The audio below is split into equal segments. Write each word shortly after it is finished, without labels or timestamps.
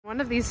One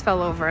of these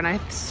fell over and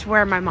I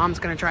swear my mom's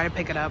gonna try to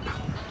pick it up.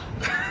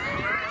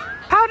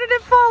 How did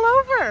it fall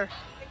over?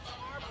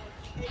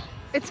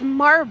 It's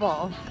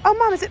marble. Oh,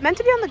 Mom, is it meant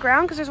to be on the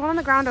ground? Because there's one on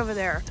the ground over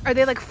there. Are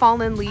they like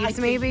fallen leaves,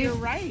 maybe? You're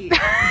right.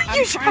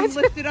 I'm trying to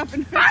lift it up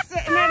and fix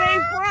it, and it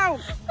ain't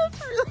broke.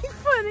 That's really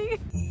funny.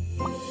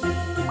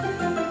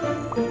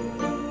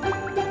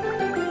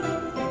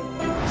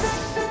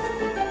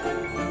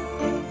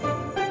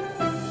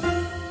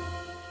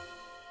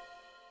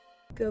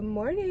 Good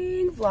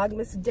morning,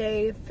 Vlogmas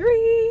day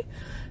 3.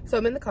 So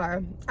I'm in the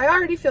car. I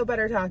already feel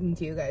better talking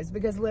to you guys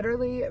because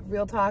literally,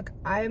 real talk,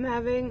 I am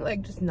having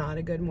like just not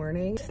a good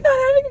morning. Just not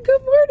having a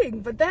good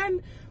morning. But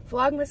then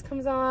Vlogmas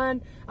comes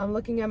on. I'm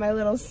looking at my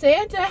little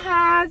Santa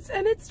hats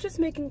and it's just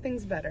making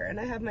things better. And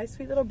I have my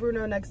sweet little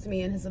Bruno next to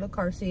me in his little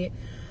car seat.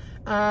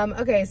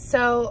 Okay,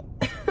 so,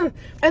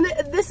 and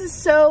this is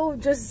so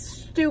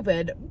just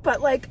stupid,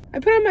 but like I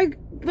put on my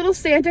little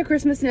Santa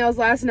Christmas nails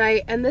last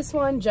night and this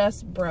one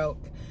just broke.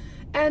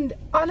 And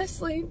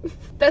honestly,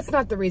 that's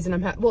not the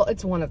reason well,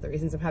 it's one of the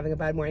reasons I'm having a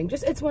bad morning.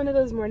 Just, it's one of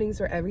those mornings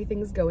where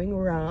everything's going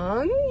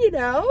wrong, you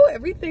know?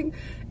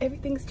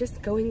 Everything's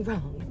just going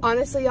wrong.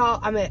 Honestly, y'all,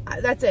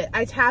 that's it.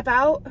 I tap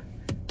out.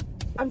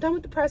 I'm done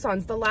with the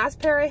press-ons. The last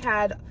pair I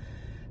had,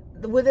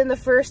 within the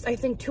first, I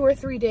think 2 or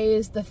 3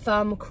 days, the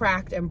thumb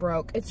cracked and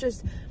broke. It's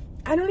just,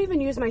 I don't even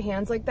use my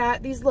hands like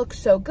that. These look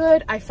so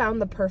good. I found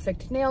the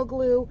perfect nail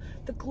glue.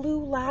 The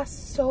glue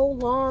lasts so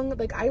long.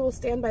 Like, I will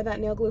stand by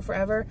that nail glue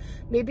forever.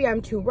 Maybe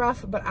I'm too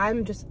rough, but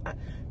I'm just,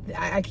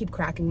 I keep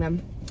cracking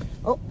them.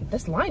 Oh,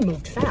 this line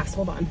moved fast.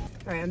 Hold on.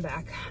 All right, I'm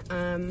back.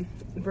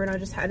 Bruno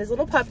just had his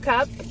little pup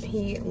cup.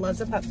 He loves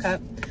a pup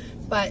cup.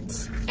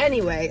 But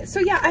anyway, so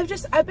yeah,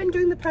 I've been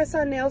doing the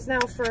press-on nails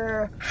now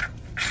for,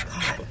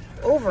 God,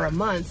 over a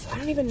month. I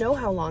don't even know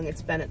how long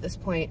it's been at this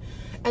point.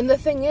 And the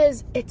thing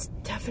is, it's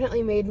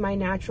definitely made my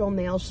natural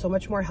nails so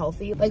much more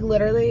healthy. Like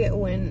literally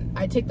when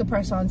I take the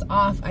press-ons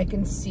off, I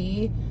can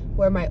see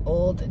where my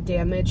old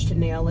damaged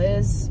nail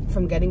is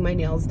from getting my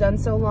nails done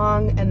so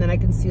long. And then I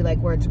can see like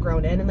where it's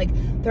grown in and like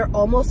they're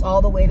almost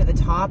all the way to the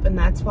top. And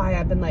that's why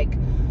I've been like,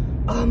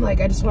 oh, I'm like,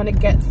 I just want to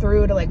get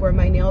through to like where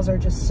my nails are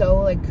just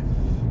so like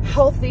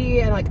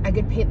healthy and like I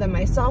could paint them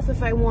myself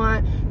if I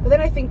want. But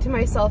then I think to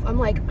myself, I'm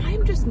like,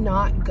 I'm just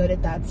not good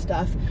at that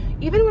stuff.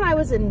 Even when I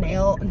was in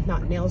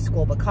not nail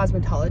school, but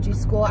cosmetology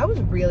school, I was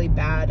really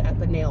bad at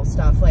the nail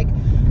stuff. Like,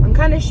 I'm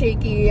kind of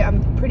shaky,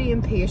 I'm pretty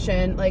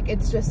impatient. Like,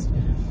 it's just,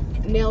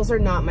 nails are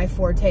not my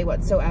forte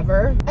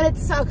whatsoever. And it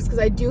sucks because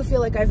I do feel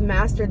like I've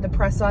mastered the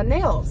press-on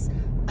nails.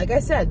 Like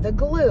I said, the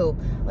glue,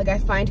 like I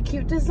find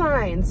cute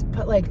designs,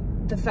 but like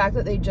the fact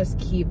that they just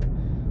keep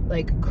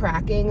like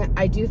cracking.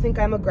 I do think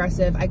I'm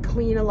aggressive. I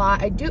clean a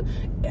lot.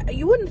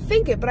 You wouldn't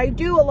think it, but I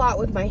do a lot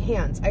with my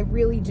hands. I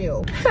really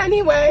do.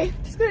 Anyway,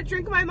 just gonna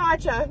drink my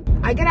matcha.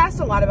 I get asked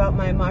a lot about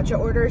my matcha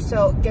order,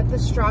 so get the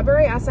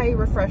strawberry acai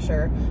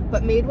refresher,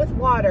 but made with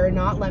water,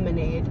 not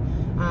lemonade.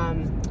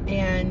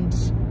 And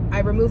I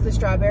remove the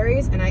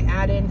strawberries and I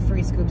add in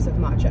 3 scoops of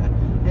matcha.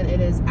 And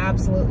it is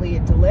absolutely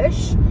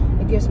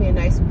delish. It gives me a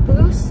nice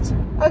boost.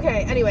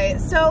 Okay, anyway,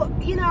 so,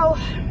 you know,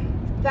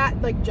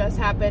 that like just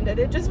happened and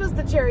it just was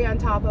the cherry on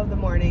top of the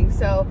morning.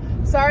 So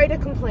sorry to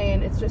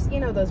complain. It's just, you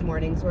know, those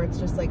mornings where it's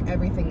just like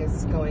everything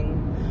is going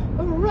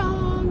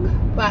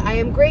wrong. But I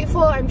am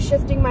grateful. I'm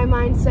shifting my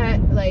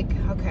mindset. Like,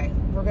 okay,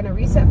 we're gonna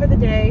reset for the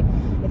day.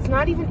 It's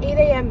not even 8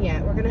 a.m.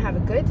 yet. We're gonna have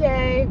a good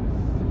day.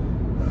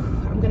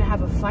 I'm gonna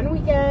have a fun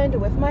weekend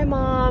with my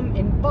mom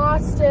in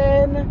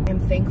Boston. I'm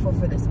thankful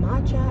for this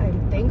matcha.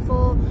 I'm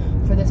thankful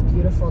for this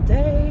beautiful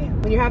day.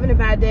 When you're having a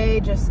bad day,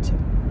 just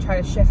try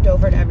to shift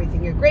over to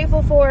everything you're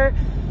grateful for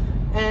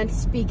and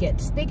speak it.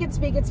 Speak it,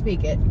 speak it,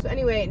 speak it. So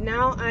anyway,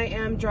 now I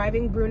am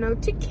driving Bruno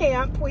to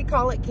camp. We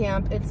call it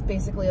camp. It's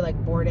basically like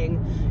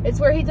boarding.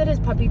 It's where he did his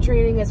puppy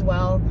training as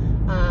well.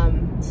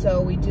 So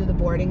we do the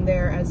boarding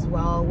there as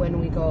well when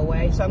we go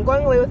away. So I'm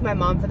going away with my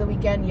mom for the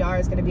weekend. Yara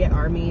is going to be at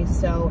Army.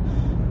 So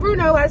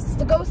Bruno has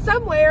to go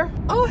somewhere.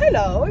 Oh,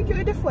 hello,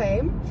 you're the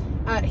flame.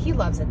 He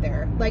loves it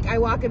there. Like I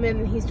walk him in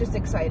and he's just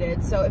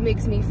excited. So it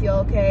makes me feel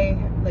okay.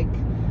 Like,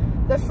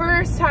 the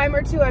first time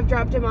or two I've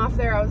dropped him off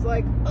there, I was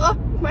like, oh,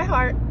 my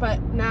heart.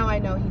 But now I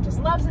know he just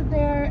loves it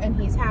there and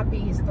he's happy,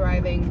 he's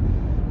thriving.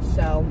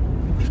 So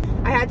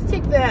I had to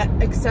take the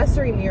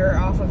accessory mirror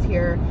off of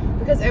here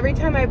because every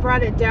time I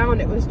brought it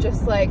down, it was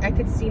just like, I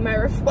could see my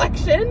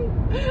reflection.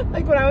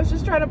 Like when I was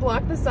just trying to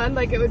block the sun,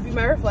 like it would be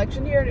my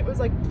reflection here and it was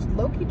like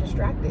low-key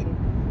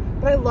distracting.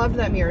 But I loved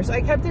that mirror. So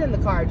I kept it in the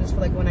car just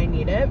for like when I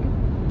need it.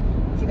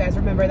 If you guys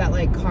remember that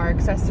like car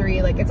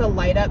accessory, like it's a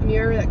light up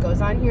mirror that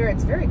goes on here.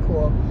 It's very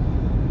cool.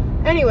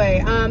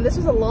 Anyway, this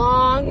was a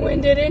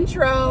long-winded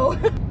intro.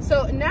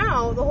 So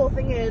now the whole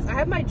thing is I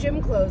have my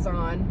gym clothes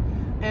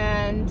on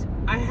and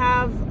I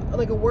have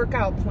like a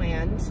workout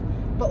planned,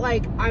 but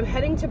like I'm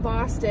heading to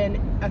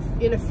Boston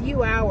in a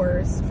few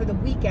hours for the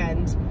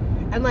weekend.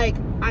 And like,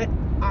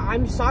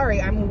 I'm sorry,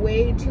 I'm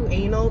way too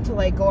anal to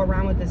like go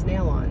around with this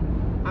nail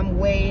on. I'm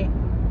way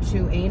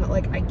too anal,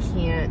 like I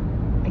can't.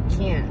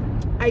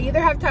 I either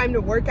have time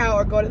to work out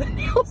or go to the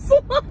nail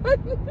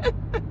salon.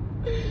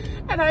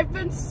 And I've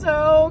been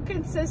so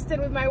consistent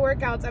with my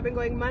workouts. I've been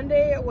going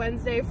Monday,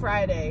 Wednesday,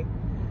 Friday.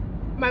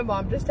 My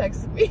mom just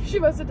texted me. She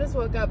must have just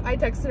woke up. I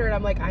texted her and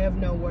I'm like, I have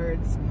no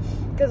words.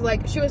 Because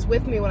like she was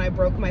with me when I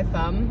broke my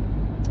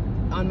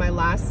thumb on my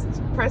last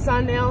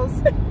press-on nails.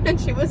 And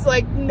she was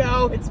like,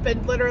 no, it's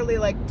been literally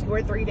like 2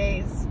 or 3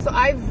 days. So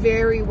I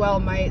very well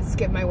might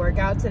skip my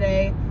workout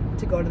today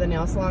to go to the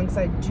nail salon because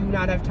I do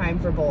not have time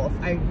for both.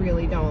 I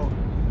really don't.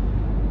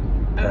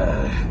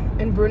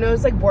 And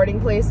Bruno's like boarding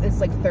place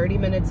is like 30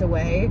 minutes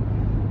away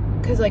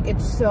because like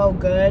it's so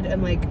good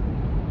and like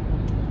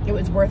it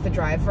was worth the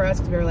drive for us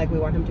because we were like, we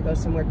want him to go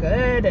somewhere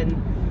good.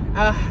 And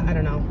I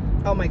don't know.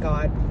 Oh my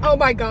god,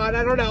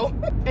 I don't know.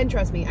 And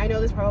trust me, I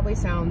know this probably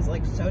sounds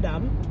like so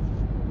dumb,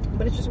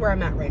 but it's just where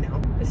I'm at right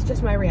now. It's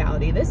just my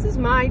reality. This is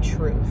my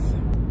truth.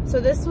 So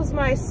this was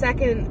my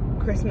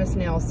second Christmas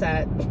nail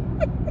set.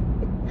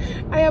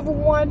 I have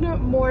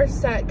one more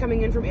set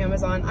coming in from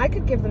Amazon. I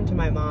could give them to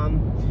my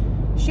mom.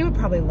 She would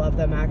probably love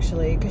them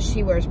actually because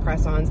she wears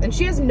press-ons and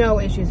she has no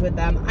issues with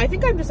them. I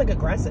think I'm just like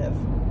aggressive.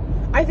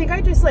 I think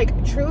I just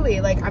like truly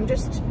like I'm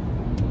just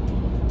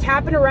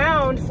tapping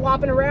around,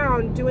 flopping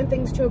around, doing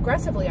things too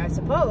aggressively, I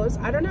suppose.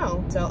 I don't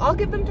know. So I'll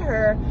give them to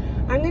her.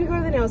 I'm gonna go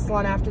to the nail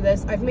salon after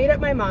this. I've made up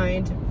my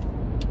mind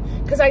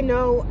because I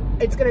know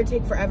it's gonna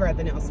take forever at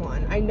the nail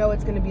salon. I know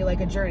it's gonna be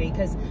like a journey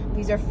because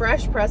these are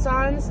fresh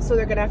press-ons, so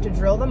they're gonna have to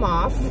drill them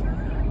off.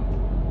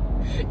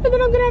 And then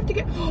I'm gonna have to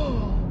get,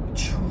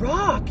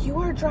 truck, you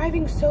are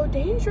driving so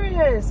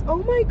dangerous.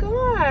 Oh my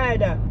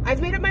god. I've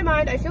made up my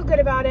mind. I feel good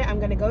about it. I'm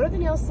gonna go to the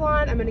nail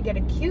salon. I'm gonna get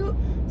a cute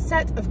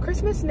set of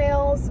Christmas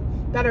nails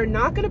that are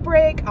not gonna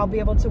break. I'll be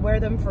able to wear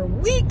them for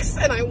weeks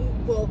and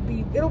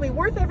it'll be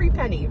worth every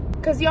penny.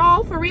 Cause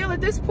y'all, for real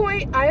at this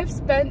point, I have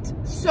spent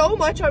so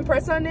much on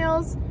press-on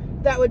nails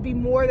that would be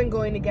more than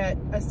going to get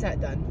a set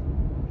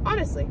done.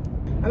 Honestly.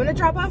 I'm gonna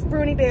drop off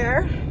Bruni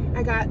Bear.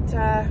 I got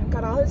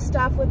all his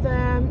stuff with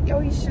him. Oh,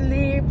 he's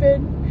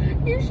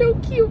sleeping. You're so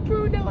cute,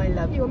 Bruno. I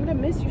love you. I'm gonna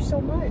miss you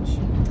so much.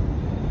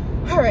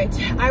 All right,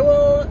 I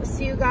will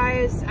see you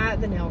guys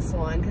at the nail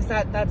salon because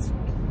that's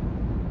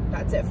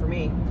it for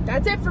me.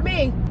 That's it for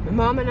me. My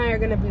mom and I are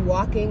gonna be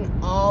walking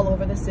all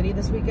over the city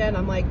this weekend.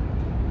 I'm like,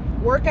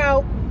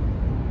 workout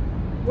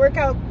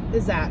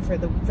is that for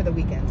the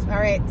weekend. All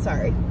right,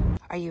 sorry.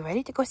 Are you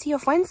ready to go see your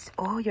friends?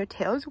 Oh, your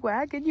tail's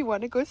wagging. You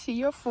want to go see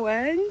your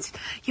friends?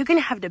 You're going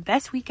to have the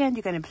best weekend.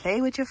 You're going to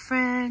play with your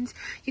friends.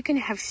 You're going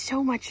to have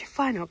so much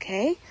fun,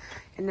 okay?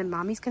 And then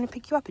mommy's going to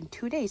pick you up in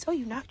 2 days. Oh,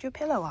 you knocked your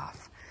pillow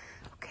off.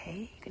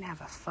 Okay, you're going to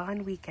have a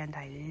fun weekend.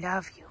 I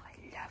love you.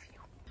 I love you.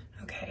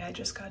 Okay, I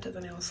just got to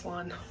the nail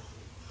salon.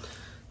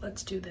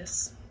 Let's do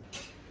this.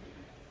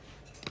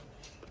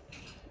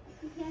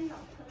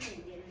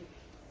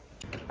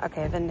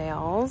 Okay, the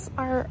nails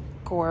are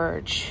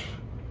gorge.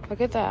 Look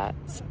at that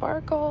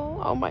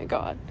sparkle. Oh my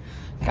god,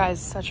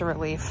 guys, such a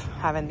relief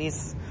having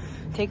these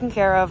taken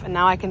care of, and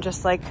now I can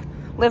just like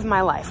live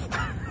my life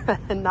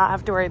and not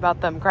have to worry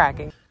about them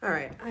cracking. All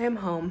right, I am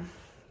home.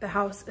 The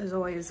house is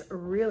always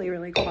really,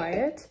 really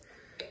quiet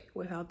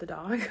without the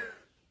dog.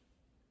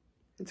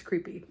 It's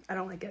creepy. I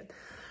don't like it.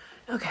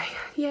 Okay,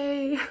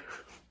 yay.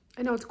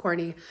 I know it's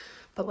corny,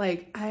 but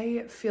like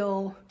I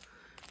feel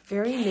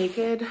very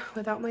naked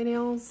without my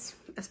nails,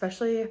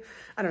 especially,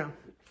 I don't know,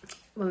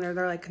 when they're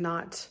like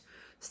not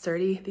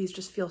sturdy. These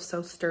just feel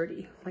so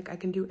sturdy. Like I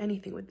can do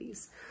anything with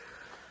these.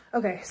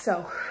 Okay,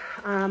 so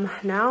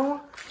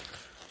now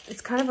it's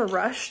kind of a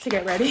rush to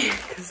get ready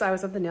because I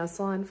was at the nail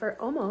salon for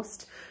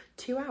almost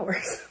 2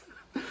 hours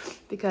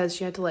because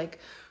she had to like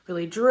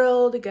really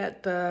drill to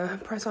get the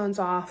press-ons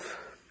off,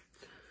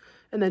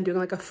 and then doing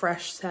like a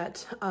fresh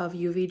set of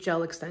UV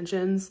gel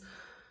extensions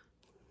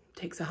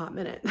takes a hot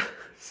minute.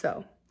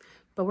 So,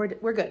 but we're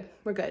good.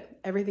 We're good.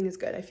 Everything is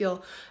good. I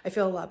feel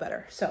a lot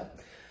better. So,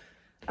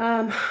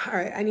 all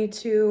right, I need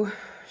to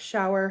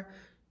shower,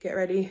 get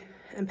ready,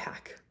 and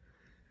pack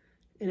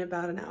in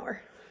about an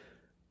hour.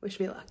 Wish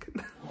me luck.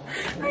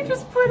 I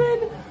just put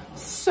in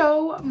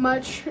so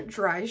much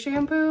dry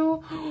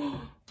shampoo.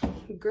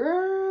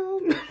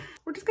 Girl,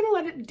 we're just gonna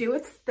let it do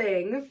its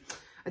thing.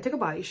 I took a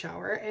body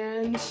shower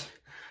and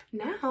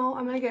now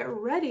I'm gonna get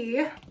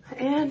ready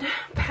and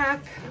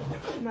pack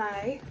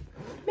my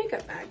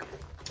makeup bag.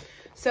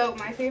 So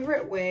my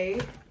favorite way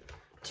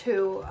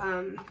to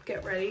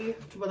get ready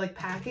with like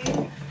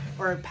packing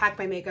or pack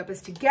my makeup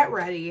is to get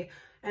ready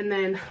and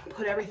then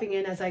put everything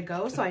in as I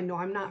go, so I know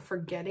I'm not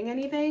forgetting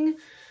anything.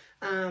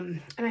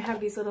 And I have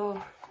these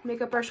little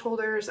makeup brush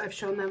holders. I've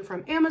shown them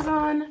from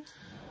Amazon.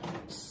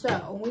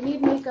 So we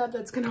need makeup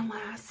that's gonna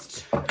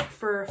last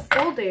for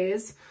full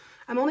days.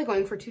 I'm only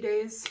going for 2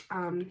 days.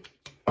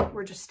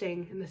 We're just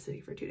staying in the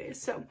city for 2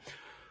 days. So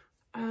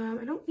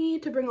I don't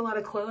need to bring a lot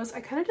of clothes.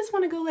 I kind of just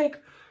want to go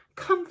like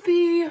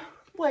comfy,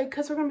 like,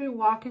 cause we're gonna be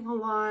walking a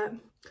lot.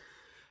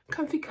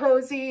 Comfy,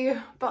 cozy,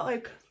 but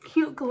like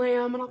cute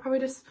glam. And I'll probably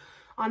just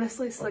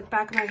honestly slick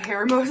back my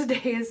hair most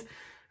days.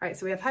 All right,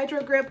 so we have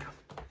Hydro Grip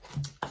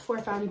for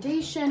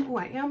foundation. Oh,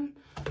 I am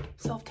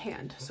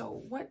self-tanned.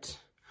 So what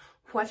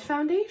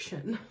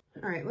foundation?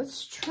 All right,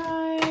 let's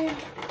try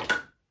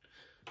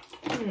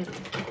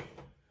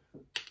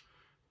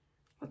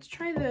Let's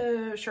try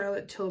the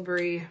Charlotte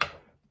Tilbury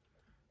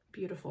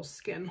Beautiful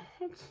Skin.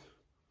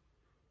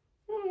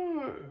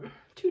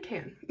 Too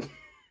tan.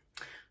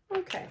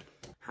 Okay.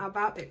 How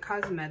about It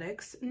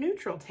Cosmetics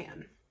Neutral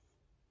Tan?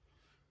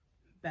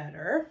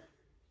 Better.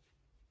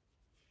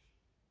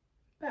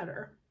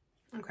 Better.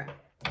 Okay.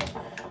 I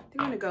think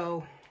I'm gonna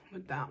go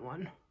with that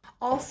one.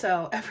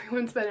 Also,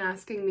 everyone's been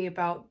asking me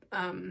about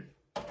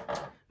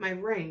my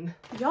ring.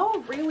 Y'all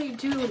really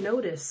do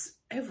notice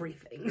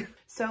everything.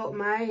 So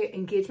my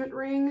engagement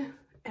ring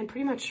and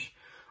pretty much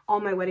all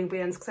my wedding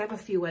bands, because I have a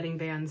few wedding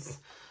bands,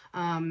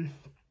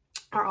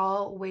 are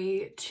all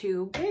way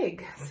too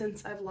big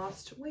since I've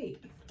lost weight.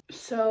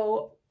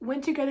 So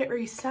went to get it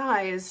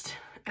resized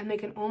and they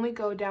can only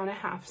go down a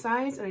half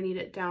size and I need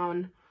it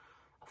down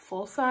a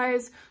full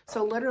size.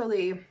 So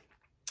literally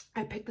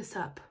I picked this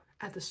up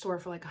at the store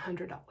for like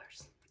 $100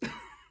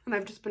 and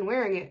I've just been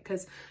wearing it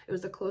because it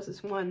was the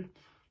closest one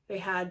they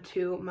had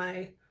to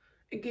my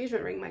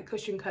engagement ring, my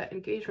cushion cut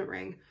engagement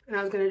ring. And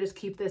I was gonna just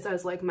keep this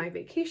as like my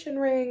vacation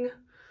ring,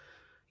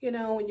 you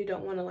know, when you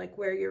don't want to like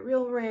wear your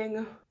real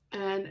ring.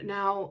 And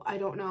now I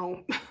don't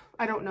know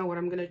what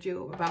I'm gonna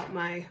do about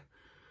my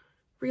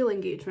real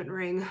engagement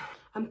ring.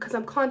 Because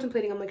I'm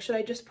contemplating, I'm like, should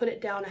I just put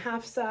it down a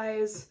half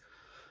size?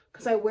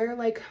 Because I wear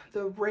like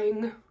the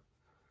ring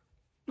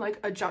like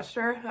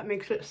adjuster that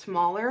makes it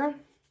smaller,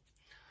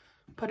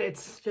 but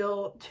it's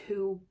still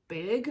too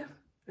big.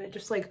 And it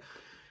just like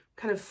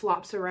kind of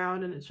flops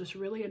around and it's just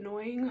really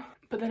annoying.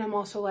 But then I'm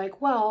also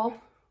like,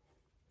 well,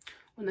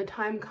 when the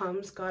time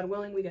comes, God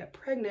willing, we get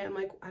pregnant, I'm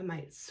like, I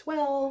might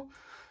swell.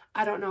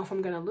 I don't know if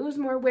I'm gonna lose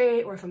more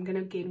weight or if I'm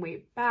gonna gain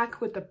weight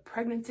back with the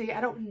pregnancy.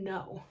 I don't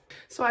know.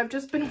 So I've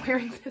just been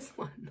wearing this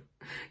one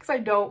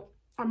because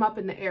I'm up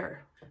in the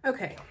air.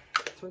 Okay,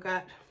 so we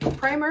got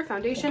primer,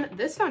 foundation.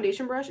 This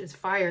foundation brush is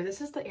fire.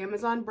 This is the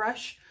Amazon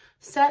brush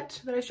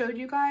set that I showed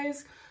you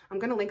guys. I'm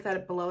gonna link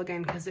that below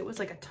again because it was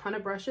like a ton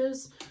of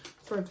brushes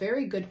for a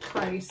very good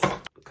price.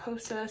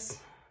 Kosas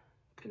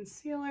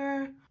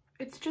concealer.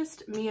 It's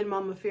just me and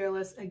Mama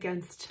Fearless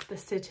against the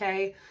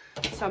Cité.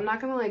 So I'm not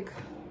gonna like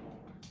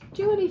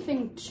do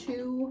anything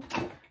too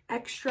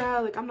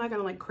extra. Like I'm not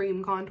gonna like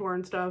cream contour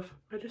and stuff.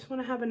 I just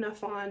want to have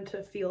enough on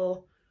to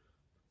feel,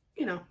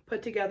 you know,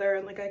 put together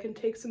and like I can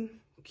take some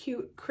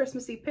cute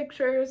Christmassy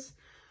pictures.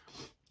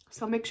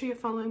 So make sure you're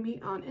following me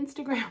on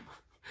Instagram.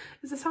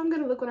 Is this how I'm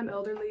gonna look when I'm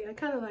elderly? I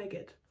kind of like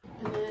it.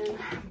 And then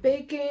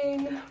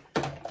baking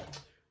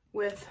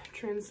with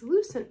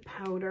translucent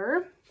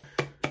powder.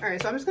 All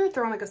right, so I'm just gonna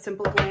throw on like a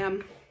simple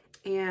glam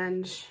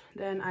and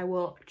then I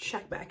will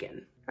check back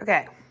in.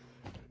 Okay,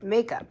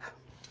 makeup,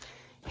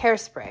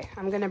 hairspray.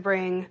 I'm gonna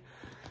bring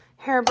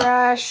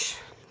hairbrush,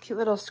 cute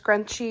little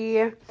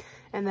scrunchie,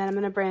 and then I'm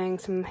gonna bring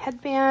some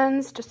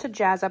headbands just to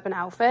jazz up an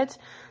outfit.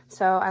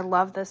 So I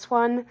love this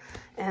one.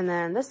 And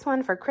then this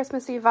one for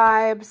Christmassy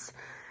vibes.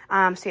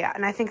 So yeah,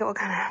 and I think it will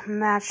kind of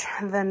match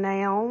the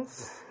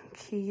nails.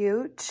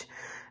 Cute.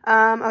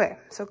 Okay,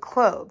 so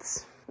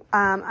clothes.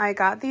 I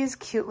got these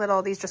cute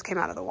little, these just came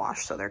out of the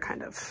wash, so they're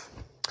kind of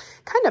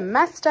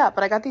messed up,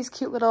 but I got these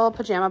cute little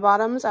pajama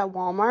bottoms at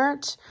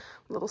Walmart,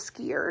 little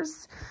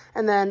skiers.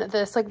 And then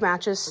this like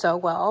matches so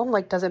well.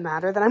 Like, does it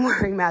matter that I'm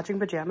wearing matching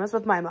pajamas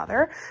with my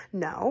mother?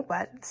 No,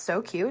 but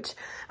so cute.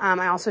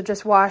 I also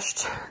just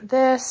washed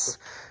this.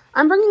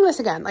 I'm bringing this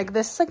again. Like,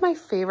 this is like my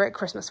favorite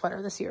Christmas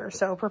sweater this year.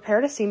 So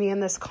prepare to see me in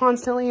this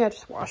constantly. I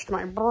just washed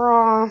my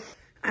bra.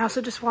 I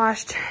also just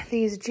washed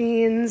these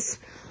jeans,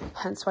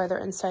 hence why they're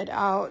inside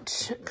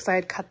out, because I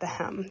had cut the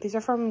hem. These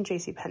are from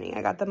JCPenney.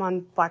 I got them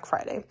on Black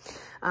Friday.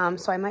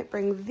 So I might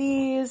bring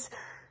these.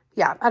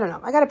 Yeah, I don't know.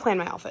 I got to plan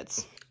my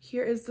outfits.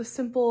 Here is the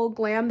simple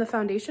glam, the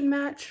foundation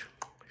match.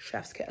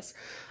 Chef's kiss.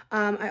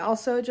 I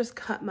also just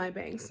cut my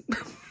bangs.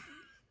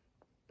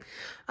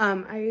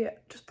 I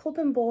just pulled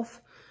them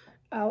both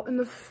out in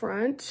the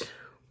front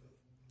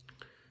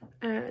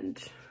and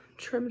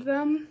trimmed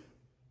them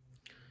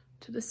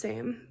to the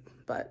same,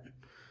 but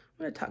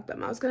I'm gonna tuck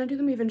them. I was gonna do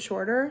them even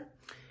shorter,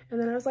 and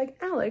then I was like,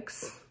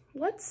 Alex,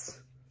 let's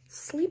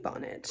sleep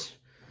on it.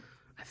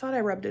 I thought I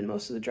rubbed in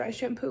most of the dry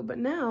shampoo, but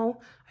now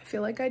I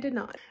feel like I did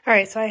not. All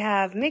right, so I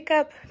have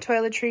makeup,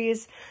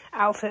 toiletries,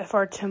 outfit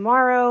for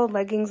tomorrow,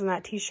 leggings and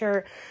that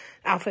t-shirt,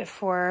 outfit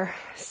for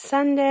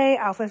Sunday,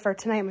 outfit for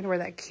tonight. I'm gonna wear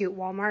that cute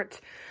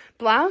Walmart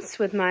blouse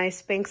with my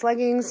Spanx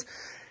leggings,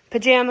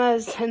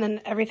 pajamas, and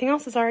then everything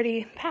else is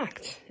already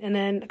packed. And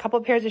then a couple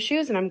of pairs of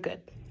shoes and I'm good.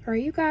 All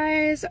right, you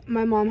guys,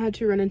 my mom had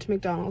to run into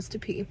McDonald's to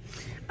pee.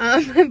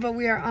 But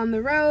we are on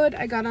the road.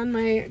 I got on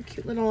my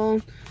cute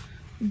little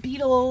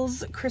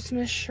Beatles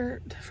Christmas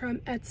shirt from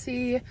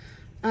Etsy.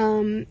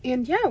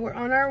 And yeah, we're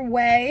on our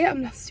way.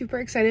 I'm super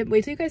excited.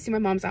 Wait till you guys see my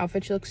mom's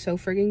outfit. She looks so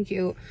friggin'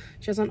 cute.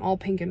 She has on all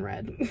pink and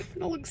red.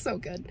 It looks so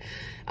good.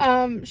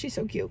 She's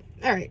so cute.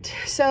 All right,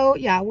 so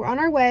yeah, we're on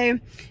our way,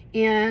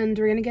 and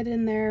we're gonna get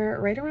in there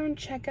right around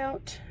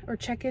checkout or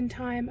check-in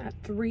time at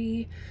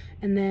 3.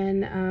 And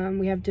then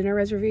we have dinner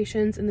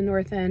reservations in the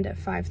North End at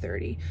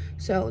 5:30.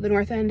 So the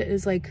North End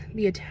is like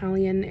the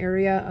Italian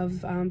area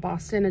of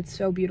Boston. It's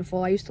so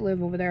beautiful. I used to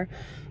live over there,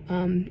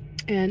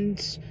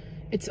 and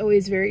it's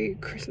always very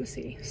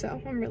Christmassy.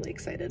 So I'm really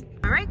excited.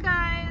 All right,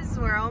 guys,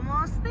 we're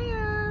almost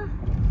there.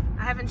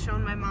 I haven't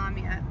shown my mom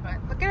yet, but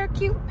look at her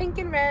cute pink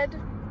and red.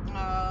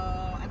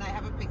 Oh, and I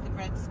have a pink and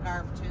red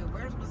scarf too.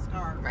 Where's my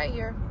scarf? Right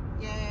here.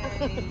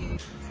 Yay.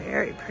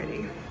 Very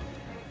pretty.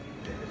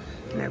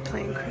 And they're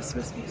playing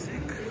Christmas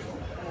music.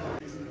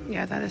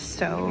 Yeah, that is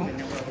so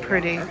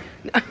pretty.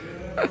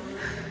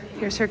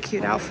 Here's her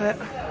cute outfit.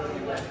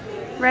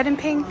 Red and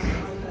pink.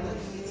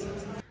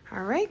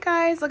 All right,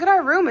 guys, look at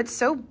our room. It's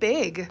so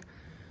big,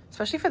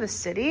 especially for the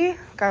city.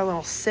 Got a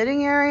little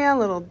sitting area, a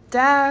little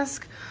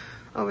desk.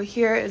 Over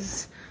here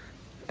is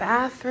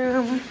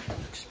bathroom,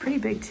 which is pretty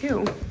big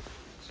too.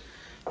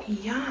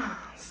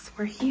 Yes,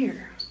 we're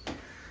here.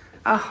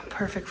 Oh,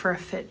 perfect for a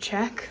fit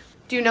check.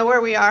 Do you know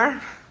where we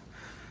are?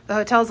 The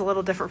hotel's a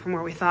little different from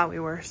where we thought we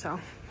were, so.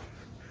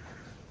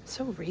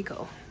 So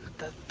regal with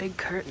the big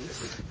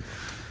curtains.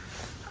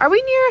 Are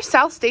we near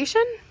South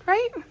Station,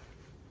 right?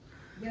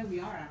 Yeah, we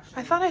are actually.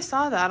 I thought I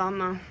saw that on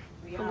the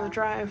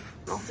drive.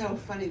 Oh. So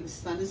funny, the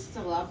sun is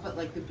still up, but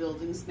like the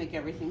buildings make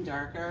everything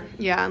darker.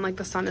 Yeah, and like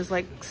the sun is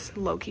like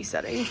low-key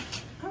setting.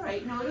 All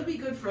right, no, it'll be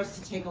good for us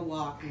to take a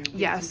walk. And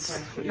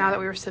yes, now that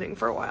we were sitting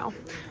for a while.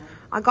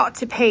 I got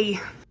to pee.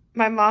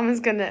 My mom is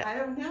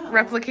gonna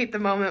replicate the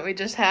moment we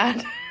just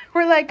had.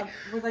 We're like,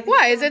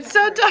 why is it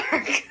so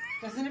dark?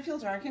 Doesn't it feel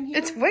dark in here?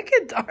 It's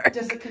wicked dark.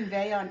 Does it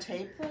convey on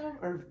tape though?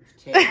 Or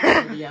tape,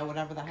 video,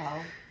 whatever the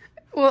hell?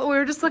 Well, we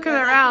were just looking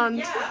around.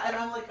 Yeah, and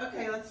I'm like,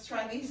 okay, let's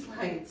try these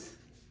lights.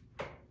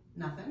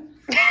 Nothing.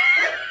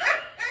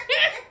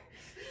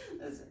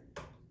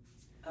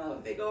 Oh,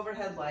 big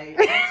overhead light.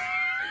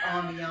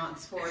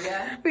 Ambiance for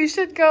you. We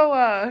should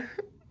go,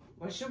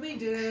 what should we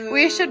do?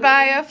 We should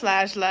buy a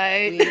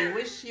flashlight. We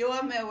wish you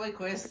a Merry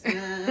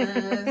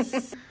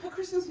Christmas. Put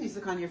Christmas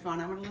music on your phone.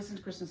 I want to listen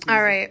to Christmas music.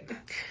 All right.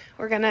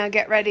 We're going to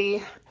get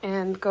ready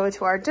and go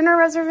to our dinner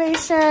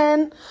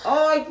reservation.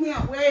 Oh, I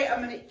can't wait.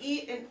 I'm going to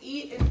eat and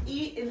eat and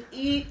eat and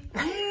eat.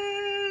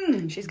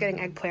 Mm. She's getting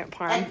eggplant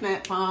parm.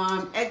 Eggplant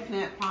parm.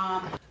 Eggplant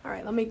parm. All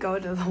right, let me go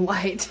to the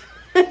light.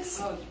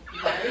 Oh,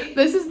 right?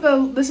 This is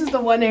the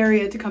one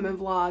area to come and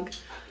vlog.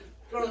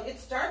 Girl,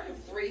 it's dark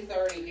at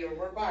 3:30 here.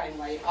 We're buying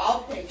light.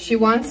 I'll pay. She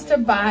wants to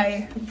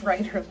buy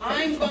brighter lights.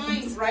 I'm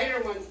buying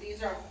brighter ones.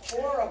 These are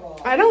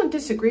horrible. I don't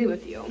disagree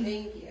with you.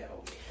 Thank you.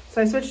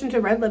 So I switched into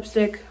red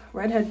lipstick,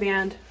 red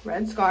headband,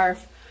 red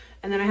scarf,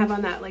 and then I have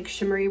on that like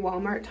shimmery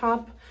Walmart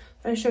top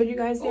that I showed you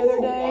guys the other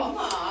day.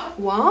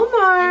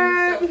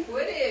 Walmart. It's so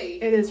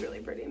pretty. It is really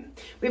pretty.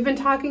 We've been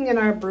talking in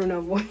our Bruno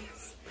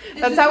voice.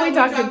 That's how we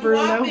talk to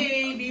Bruno.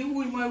 Baby,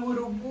 who is my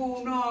little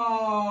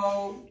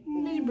Bruno?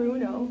 Hey,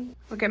 Bruno.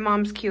 Look at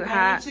Mom's cute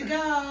hat. Ready to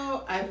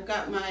go. I've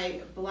got my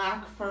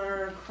black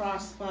fur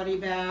crossbody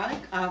bag.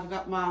 I've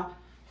got my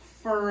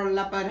fur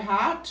leopard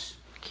hat.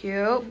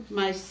 Cute.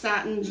 My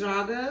satin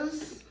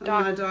joggers.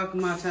 My Doc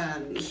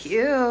Martens. Cute.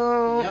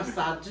 Yes,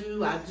 I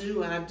do. I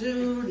do. I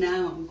do.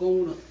 Now I'm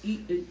gonna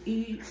eat and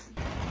eat.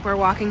 We're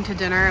walking to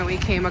dinner and we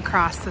came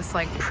across this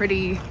like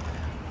pretty,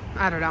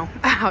 I don't know,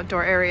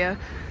 outdoor area.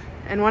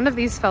 And one of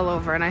these fell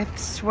over and I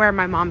swear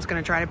my mom's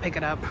gonna try to pick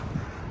it up.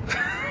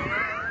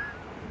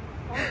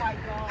 Oh my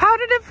God. How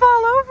did it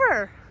fall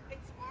over?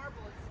 It's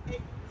marble.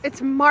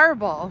 It's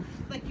marble.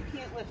 Like you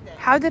can't lift it.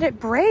 How did it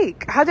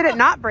break? How did it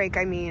not break,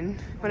 I mean,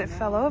 when it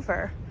fell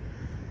over?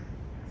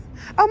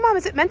 Oh, Mom,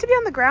 is it meant to be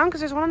on the ground?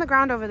 Because there's one on the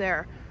ground over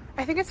there.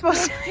 I think it's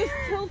supposed to. It's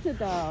tilted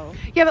though.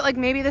 Yeah, but like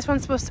maybe this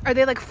one's supposed to. Are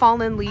they like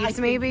fallen leaves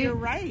maybe? You're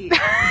right.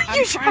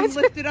 I'm trying to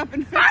lift it up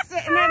and fix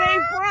it and it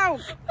ain't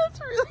broke. That's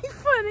really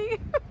funny.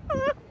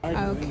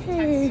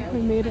 Okay,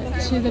 we made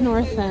it to the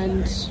North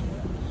End.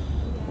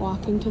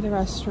 Walking to the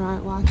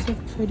restaurant. Lots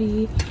of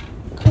pretty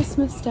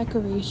Christmas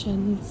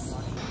decorations.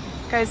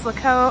 Guys, look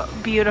how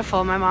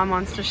beautiful. My mom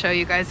wants to show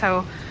you guys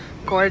how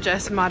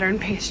gorgeous modern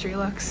pastry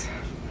looks.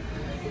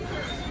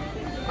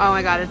 Oh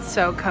my God, it's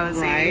so cozy.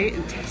 Right?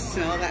 I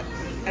smell that.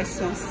 I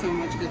smell so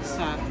much good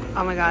stuff.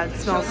 Oh my God, it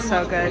smells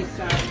so good.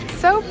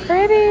 So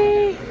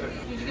pretty.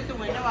 Did you get the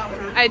window out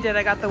front? I did,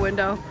 I got the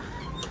window.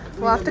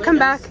 We'll have to come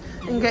back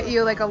and get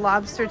you like a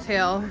lobster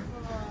tail.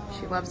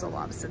 She loves a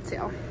lobster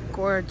tail.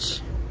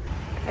 Gorge.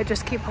 I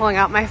just keep pulling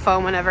out my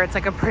phone whenever it's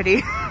like a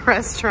pretty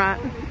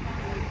restaurant.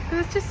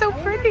 It's just so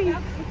pretty.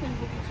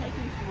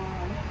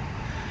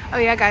 Oh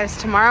yeah, guys,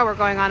 tomorrow we're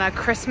going on a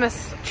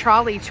Christmas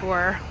trolley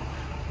tour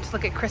to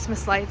look at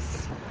Christmas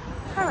lights.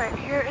 All right,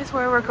 here is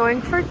where we're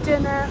going for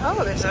dinner.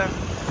 Oh, there's a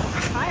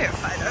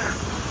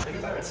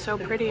firefighter. It's so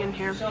pretty in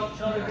here.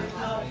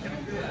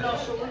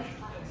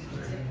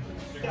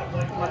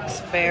 Looks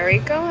very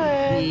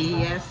good.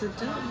 Yes, it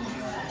does.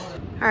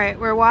 All right,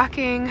 we're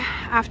walking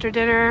after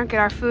dinner,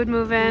 get our food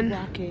moving.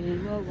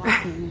 We're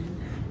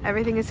walking.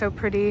 Everything is so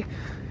pretty.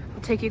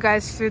 I'll take you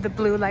guys through the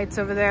blue lights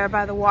over there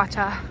by the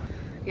water.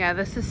 Yeah,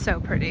 this is so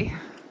pretty.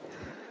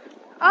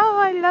 Oh,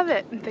 I love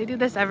it. They do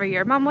this every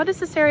year. Mom, what is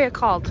this area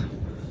called?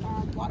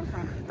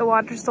 Waterfront. The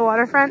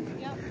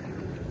waterfront? Yep.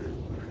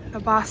 The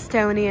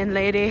Bostonian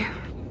lady.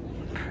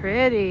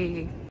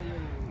 Pretty.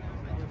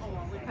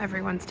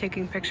 Everyone's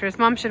taking pictures.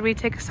 Mom, should we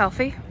take a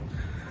selfie?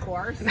 Of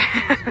course.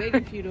 It's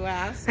waiting for you to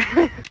ask.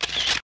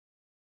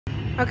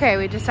 Okay,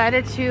 we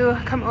decided to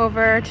come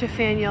over to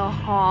Faneuil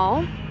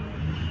Hall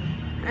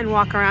and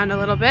walk around a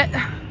little bit.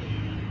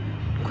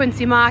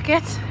 Quincy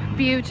Market,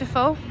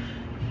 beautiful.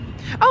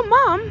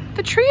 Oh, Mom,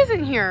 the tree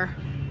isn't here.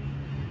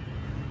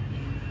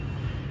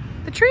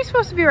 The tree's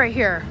supposed to be right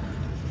here.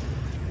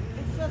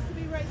 It's supposed to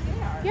be right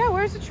there. Yeah,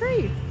 where's the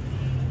tree?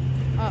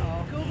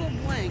 Uh-oh. Google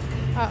Blink.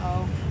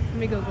 Uh-oh. Let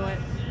me Google it.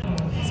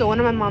 So one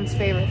of my mom's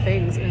favorite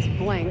things is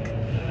Blink.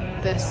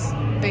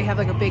 They have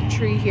like a big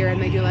tree here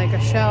and they do like a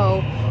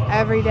show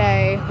every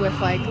day with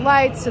like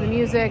lights to the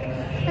music.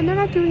 And they're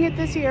not doing it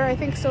this year, I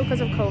think still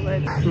because of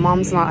COVID.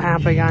 Mom's not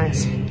happy,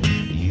 guys.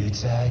 You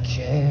take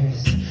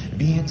cares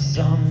being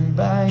sung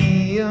by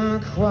a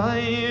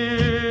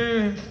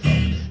choir,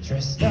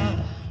 dressed up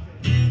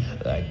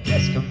like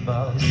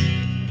Eskimos.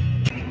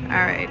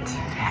 All right,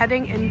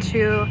 heading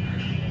into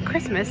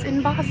Christmas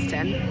in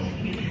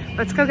Boston.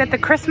 Let's go get the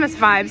Christmas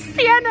vibes.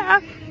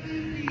 Santa!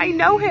 I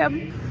know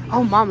him.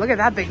 Oh, Mom, look at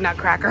that big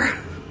nutcracker.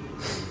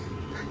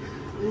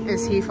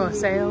 Is he for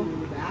sale?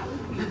 That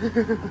would be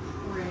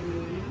pretty.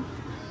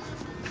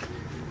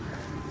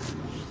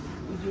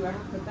 Would you ever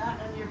put that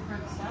on your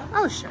front step?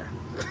 Oh, sure.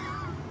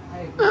 I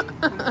agree.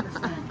 100%.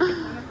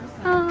 100%.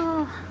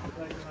 Oh.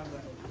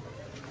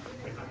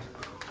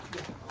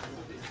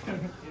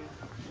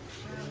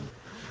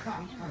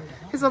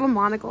 His little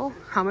monocle.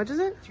 How much is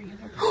it?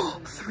 300. Oh,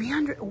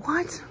 300.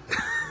 What?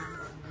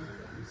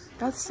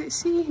 That's,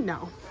 see?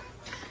 No.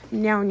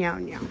 No, no,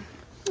 no.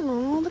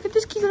 Oh, look at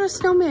this cute little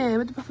snowman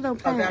with the buffalo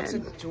pen. Oh, that's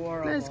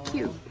adorable. That is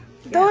cute.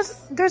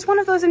 Yes. There's one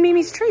of those in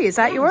Mimi's tree. Is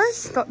that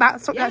yours?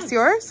 That's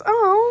yours?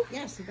 Oh.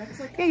 Yes, that's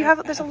like Yeah, you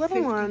have, there's a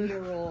little one.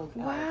 50-year-old.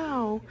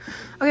 Wow.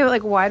 Okay, but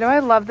like, why do I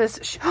love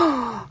this?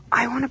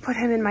 I want to put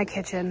him in my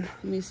kitchen.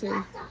 Let me see.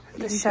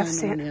 The chef Santa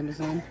Santa. on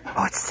Amazon.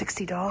 Oh, it's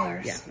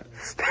 $60. Yeah.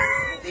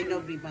 Ain't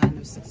nobody buying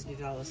a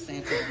 $60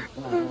 Santa.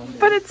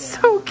 But it's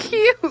so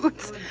cute.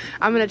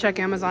 I'm gonna check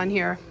Amazon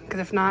here, because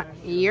if not,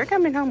 you're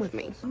coming home with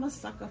me. I'm a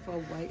sucker for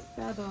white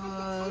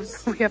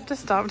feathers. We have to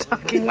stop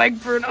talking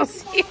like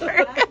Bruno's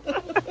here.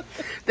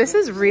 This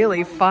is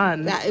really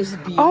fun. That is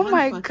beautiful. Oh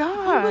my fun. god.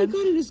 Oh my god,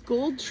 and his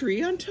gold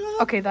tree on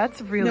top. Okay,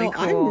 that's really no,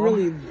 cool. I'm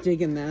really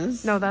digging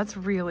this. No, that's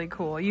really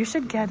cool. You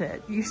should get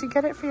it. You should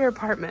get it for your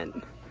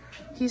apartment.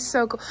 He's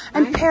so cool.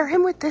 And pair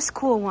him with this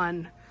cool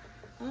one.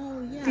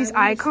 Oh yeah. These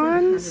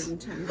icons.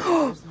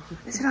 $110.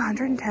 Is it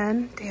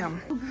 110?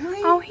 Damn.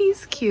 Right. Oh,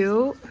 he's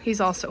cute. He's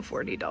also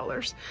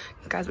 $40.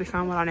 Guys, we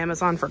found one on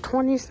Amazon for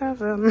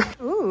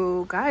 $27.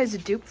 Ooh, guys, a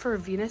dupe for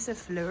Venus et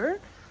Fleur.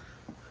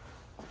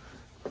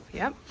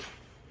 Yep.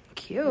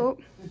 Cute.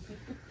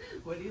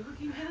 What are you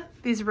looking at?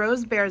 These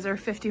rose bears are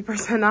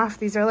 50% off.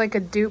 These are like a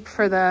dupe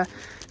for the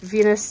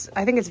Venus.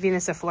 I think it's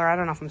Venus et Fleur. I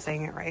don't know if I'm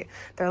saying it right.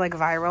 They're like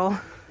viral.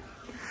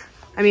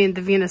 I mean,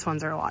 the Venus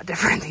ones are a lot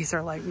different. These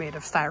are like made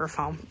of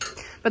styrofoam,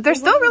 but they're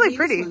still really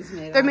pretty.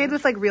 They're made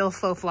with like real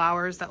faux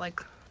flowers that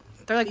like,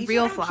 they're like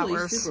real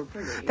flowers.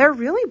 They're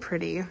really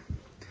pretty.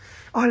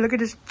 Oh, look at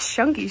this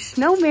chunky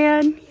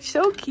snowman. He's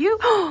so cute.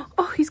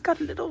 Oh, he's got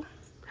a little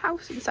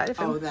house inside of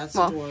him. Oh, that's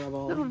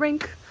adorable. Little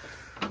rink.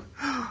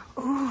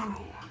 Ooh,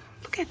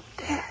 look at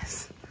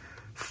this.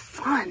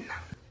 Fun.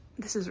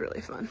 This is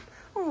really fun.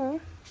 Oh,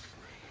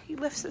 he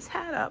lifts his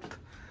hat up.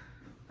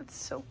 That's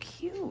so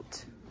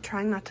cute.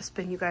 Trying not to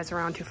spin you guys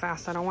around too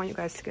fast. I don't want you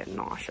guys to get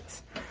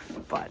nauseous,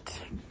 but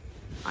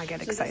I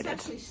get excited. This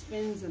actually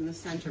spins in the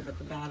center, but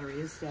the battery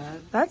is dead.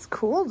 That's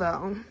cool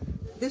though.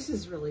 This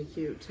is really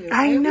cute too.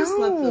 I know. always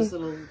love those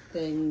little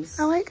things.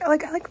 I like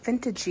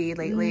vintagey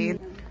lately.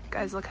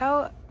 Guys, look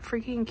how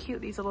freaking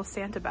cute these little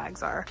Santa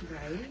bags are.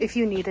 Right? If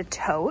you need a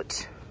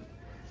tote,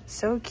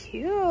 so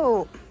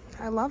cute.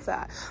 I love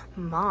that.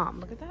 Mom,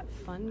 look at that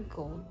fun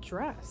gold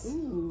dress.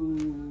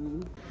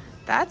 Ooh.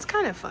 That's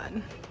kind of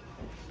fun.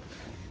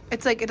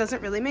 It's like, it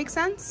doesn't really make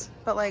sense,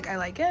 but like, I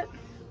like it.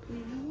 You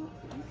know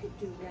what? You could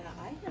do that.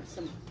 I have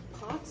some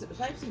pots.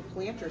 I have some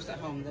planters at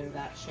home that are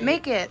that shape.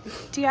 Make it.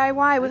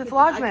 DIY with a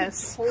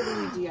Vlogmas. I could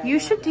totally DIY. You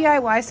should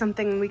DIY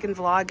something and we can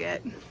vlog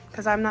it.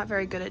 Because I'm not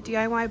very good at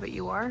DIY, but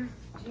you are.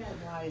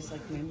 DIY is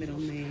like my middle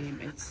name.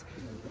 It's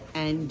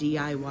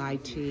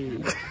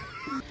NDIYT.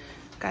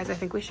 Guys, I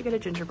think we should get a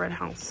gingerbread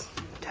house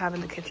to have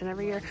in the kitchen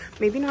every year.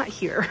 Maybe not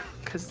here,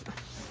 because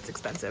it's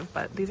expensive,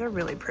 but these are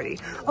really pretty.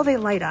 Oh, they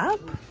light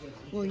up?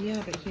 Well,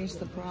 yeah, but here's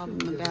the problem.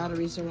 The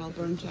batteries are all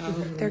burnt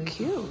out. They're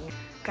cute.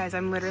 Guys,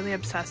 I'm literally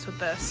obsessed with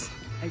this.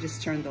 I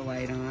just turned the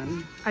light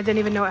on. I didn't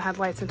even know it had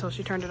lights until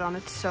she turned it on.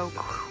 It's so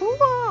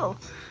cool.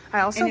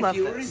 I also love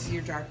this. And if you were into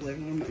your dark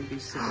living room, it would be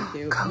super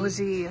cute.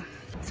 Cozy.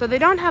 So they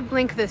don't have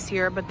Blink this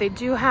year, but they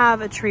do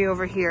have a tree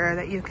over here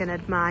that you can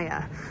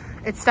admire.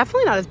 It's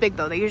definitely not as big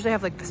though. They usually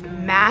have like this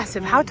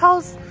massive. How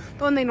tall's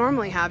the one they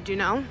normally have? Do you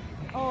know?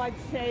 Oh, I'd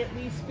say at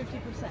least 50%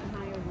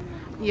 higher than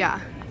that. Yeah,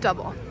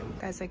 double.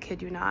 Guys, I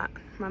kid you not.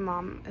 My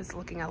mom is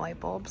looking at light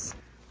bulbs.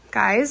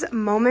 Guys,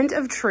 moment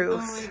of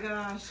truth. Oh my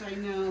gosh, I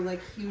know,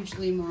 like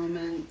hugely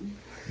moment.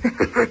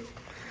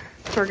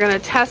 We're gonna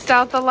test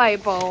out the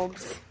light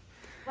bulbs.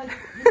 Like,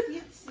 you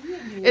can't see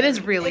it anymore. It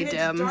is really and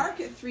dim. It's dark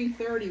at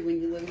 3:30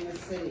 when you live in the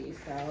city,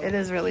 so. It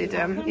is really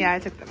dim. Yeah, I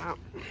took them out.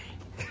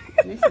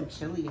 Nice and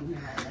chilly in here,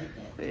 I like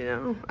it. You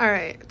know, all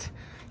right.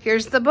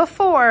 Here's the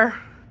before.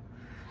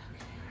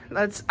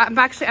 I'm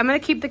gonna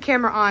keep the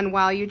camera on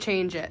while you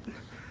change it.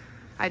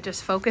 I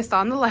just focused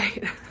on the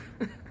light.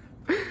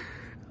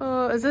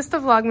 Oh, is this the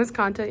Vlogmas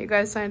content you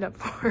guys signed up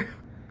for?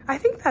 I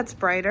think that's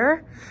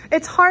brighter.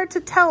 It's hard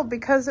to tell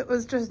because it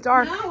was just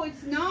dark. No,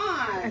 it's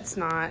not. It's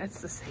not.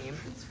 It's the same.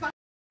 It's fucking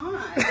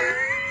not.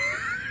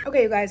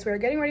 Okay, you guys, we're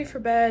getting ready for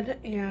bed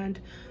and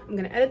I'm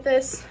gonna edit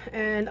this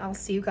and I'll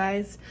see you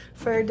guys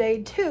for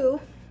day 2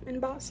 in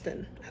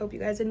Boston. I hope you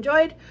guys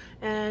enjoyed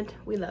and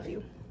we love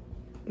you.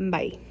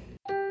 Bye.